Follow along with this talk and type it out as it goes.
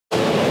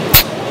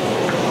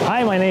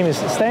Hi, my name is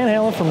Stijn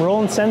Heylen from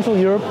Roland Central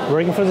Europe,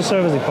 working for the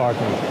service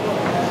department.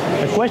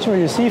 A question we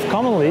receive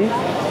commonly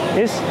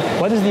is,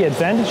 what is the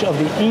advantage of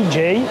the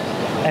EJ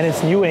and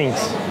its new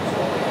inks?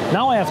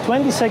 Now I have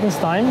 20 seconds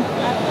time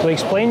to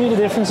explain you the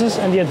differences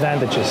and the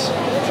advantages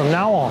from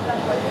now on.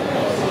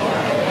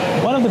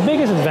 One of the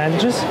biggest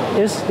advantages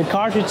is the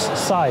cartridge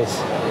size.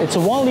 It's a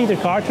 1 liter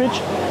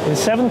cartridge in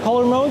 7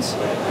 color modes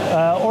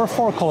or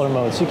 4 color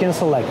modes you can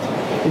select.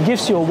 It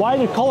gives you a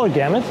wider color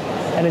gamut,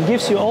 and it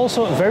gives you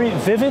also very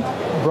vivid,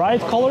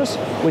 bright colors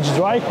which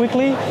dry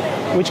quickly,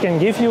 which can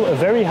give you a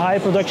very high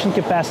production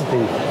capacity.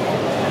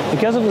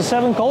 Because of the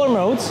 7 color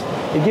modes,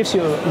 it gives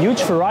you a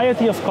huge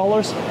variety of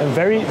colors and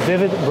very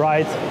vivid,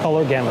 bright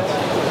color gamut.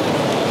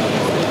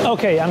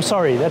 Okay, I'm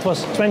sorry, that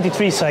was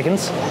 23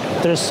 seconds.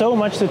 There's so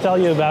much to tell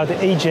you about the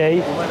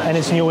EJ and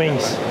its new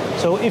inks.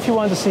 So if you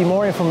want to see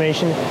more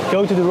information,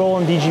 go to the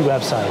Roland DG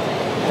website.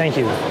 Thank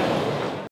you.